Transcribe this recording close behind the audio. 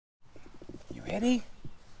Ready?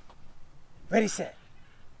 Ready, set.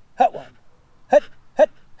 Hut one. Hut, hut,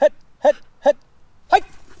 hut, hut, hut, hike.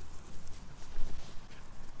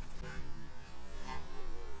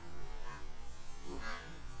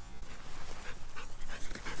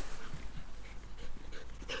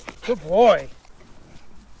 Good boy.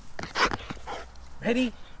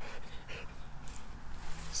 Ready?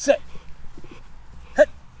 Set. Hut,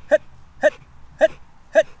 hut, hut, hut,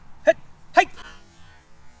 hut, hut, hike.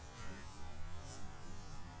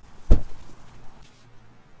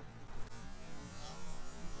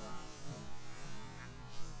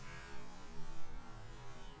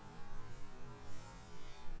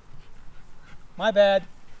 My bad.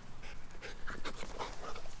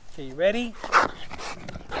 Okay, you ready?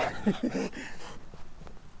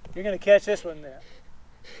 You're gonna catch this one there.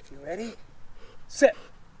 You ready? Sit.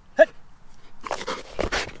 Hut.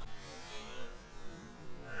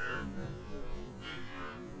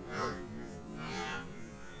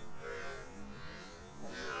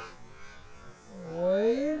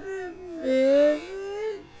 Wait a minute.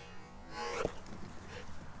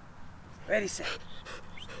 Ready, set.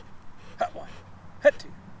 Hut one. Hut two.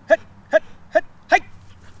 Hut, hut, hut, hike.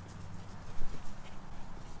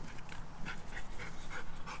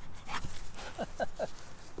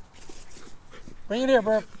 Bring it here,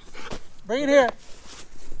 Burp. Bring it here.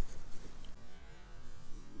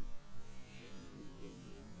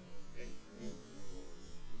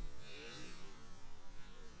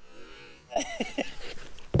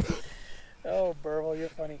 Oh, Burvle, you're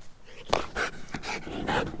funny.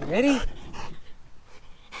 You ready?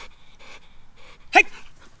 Hey!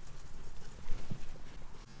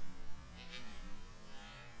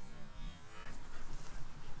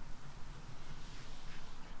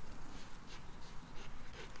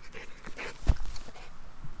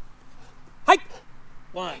 Hike!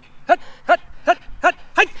 One. Hut, hut, hut, hut,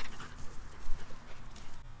 hike!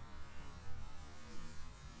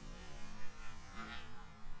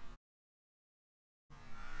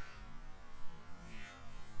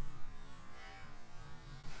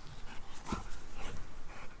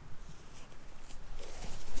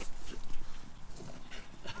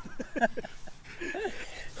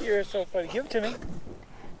 You're so funny. Give it to me.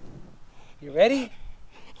 You ready?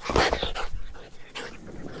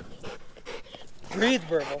 Breathe,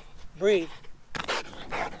 Burvle. Breathe.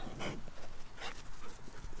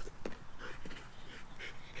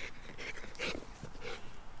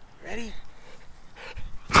 Ready?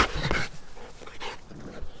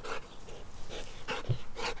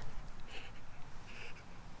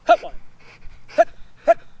 Hut one. Hut,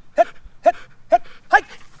 hut, hut, hut, hut, hike.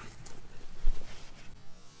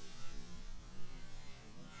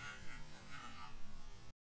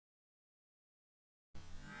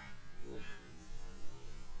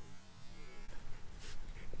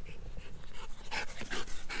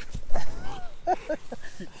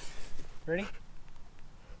 Ready?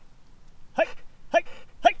 Hike, hike,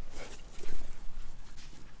 hike.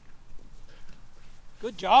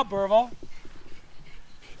 Good job, Burvle.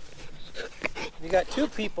 You got two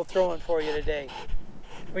people throwing for you today.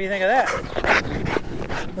 What do you think of that?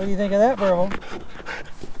 What do you think of that, Burvle?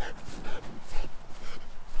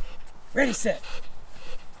 Ready, set.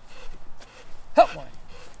 Hut one.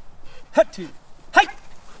 Hut two. Hike.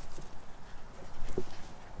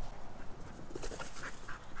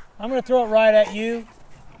 I'm going to throw it right at you.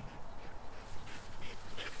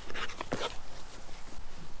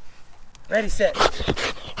 Ready, set.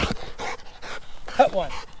 Hut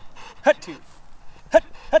one. Hut two. Hut,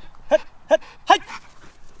 hut, hut, hut, hike.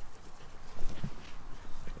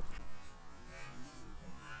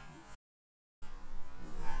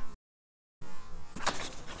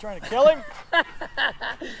 Trying to kill him?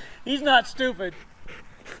 He's not stupid.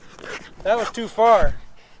 That was too far.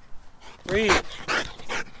 Breathe.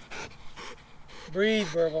 Breathe,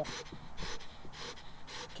 Burvle.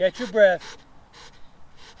 Catch your breath.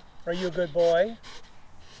 Are you a good boy?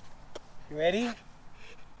 You ready?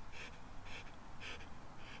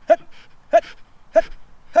 Hut, hut, hut,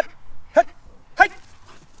 hut, hut, hike.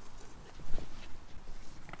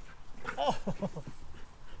 Oh.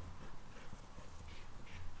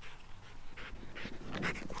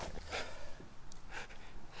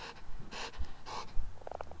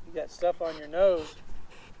 You got stuff on your nose.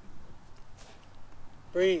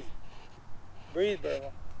 Breathe. Breathe,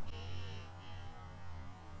 Burvle.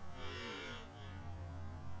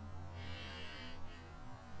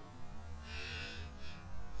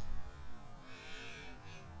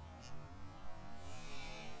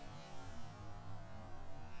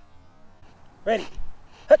 Ready.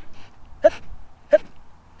 Hut, hut, hut,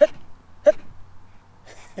 hut, hut.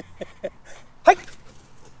 Hike.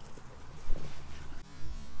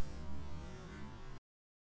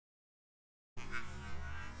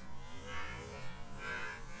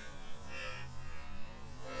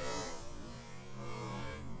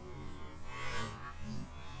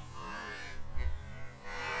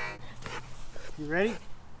 You ready?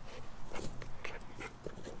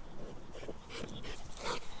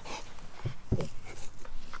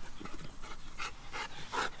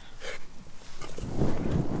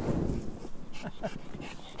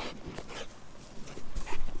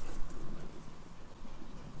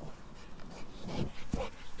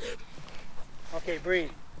 Okay, breathe.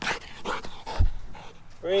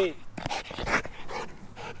 Breathe.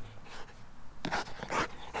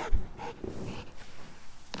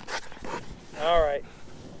 All right.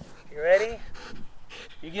 You ready?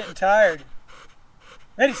 You're getting tired.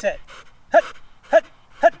 Ready, set. Hut, hut,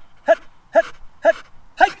 hut, hut, hut, hut,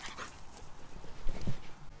 hut.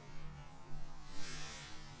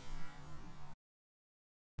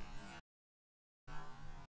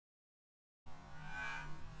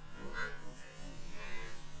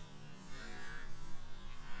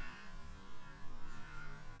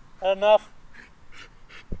 Enough.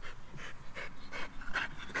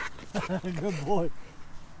 Good boy.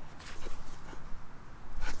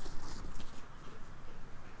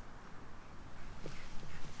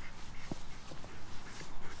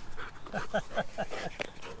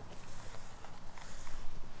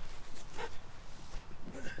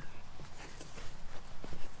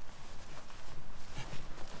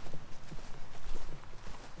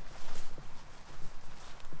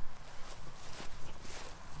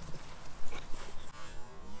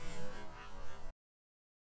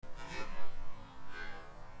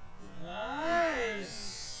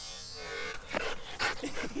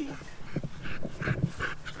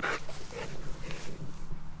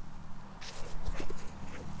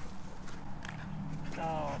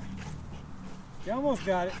 Oh, you almost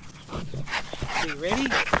got it. Okay, ready?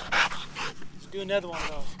 Let's do another one of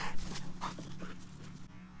those.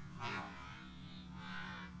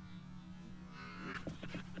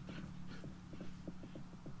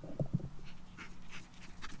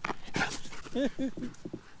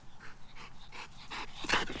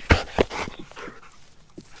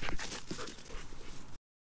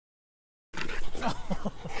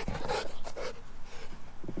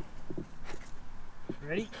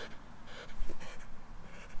 Ready?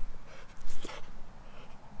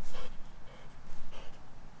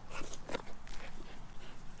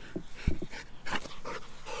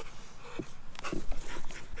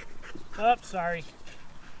 Oh, sorry.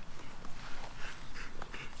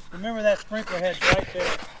 Remember that sprinkler head's right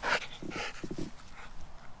there.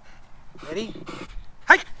 Ready?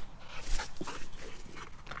 Hi!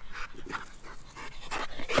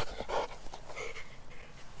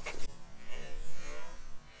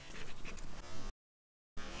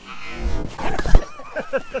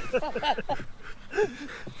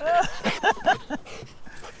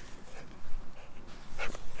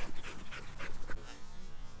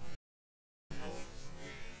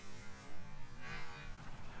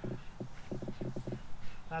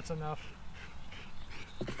 That's enough.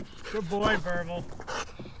 Good boy, Burvle.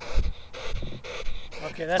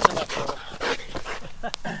 Okay, that's enough, Burvle.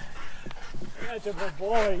 That's a good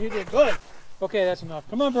boy. You did good. Okay, that's enough.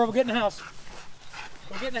 Come on, Burvle, get in the house.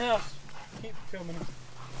 Go get in the house. Keep filming him.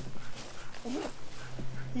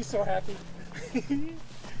 He's so happy.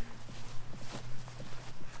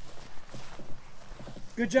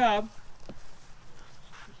 Good job.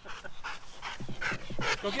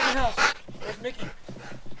 Go get in the house. There's Mickey.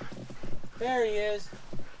 There he is.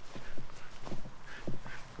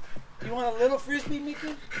 Do you want a little Frisbee,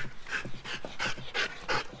 Mickey?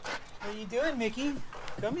 What are you doing, Mickey?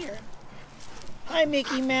 Come here. Hi,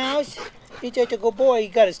 Mickey Mouse. He's such a good boy. He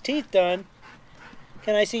got his teeth done.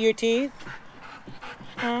 Can I see your teeth?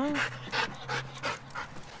 Huh?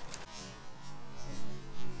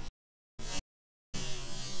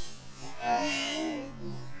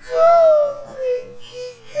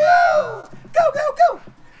 Go, go, go!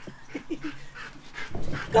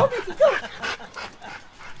 Go, Mickey, go!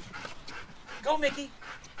 Go, Mickey!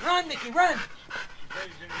 Run, Mickey, run!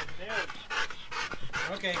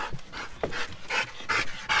 Okay.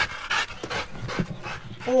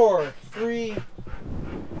 4, 3,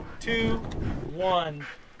 2, 1.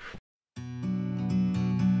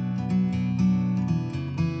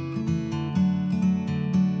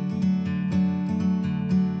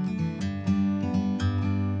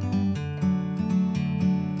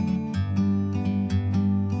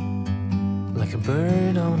 Like a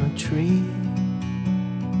bird on a tree,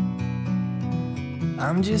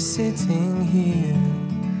 I'm just sitting here.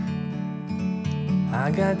 I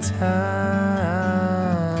got time,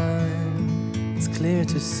 it's clear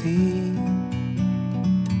to see.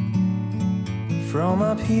 From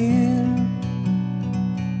up here,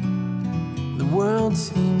 the world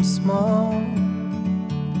seems small.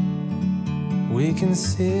 we can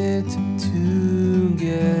sit together.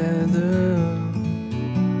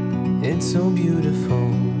 It's so beautiful,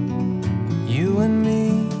 you and me.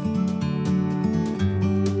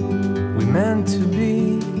 We meant to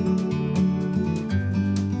be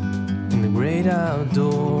in the great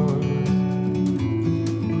outdoors,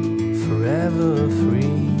 forever free.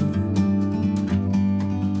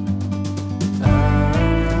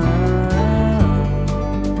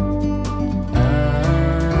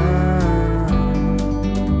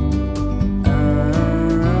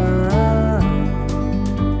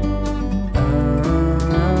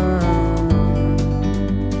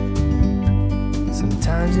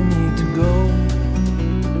 Sometimes you need to go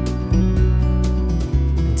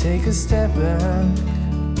and take a step back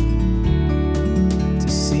to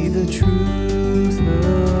see the truth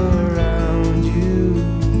around you.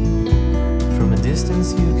 From a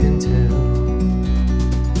distance you can tell.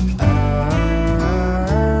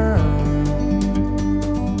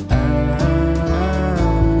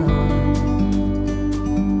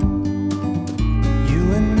 You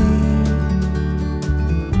and me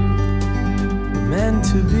were meant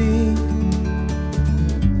to be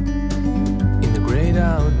in the great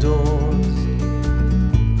outdoors.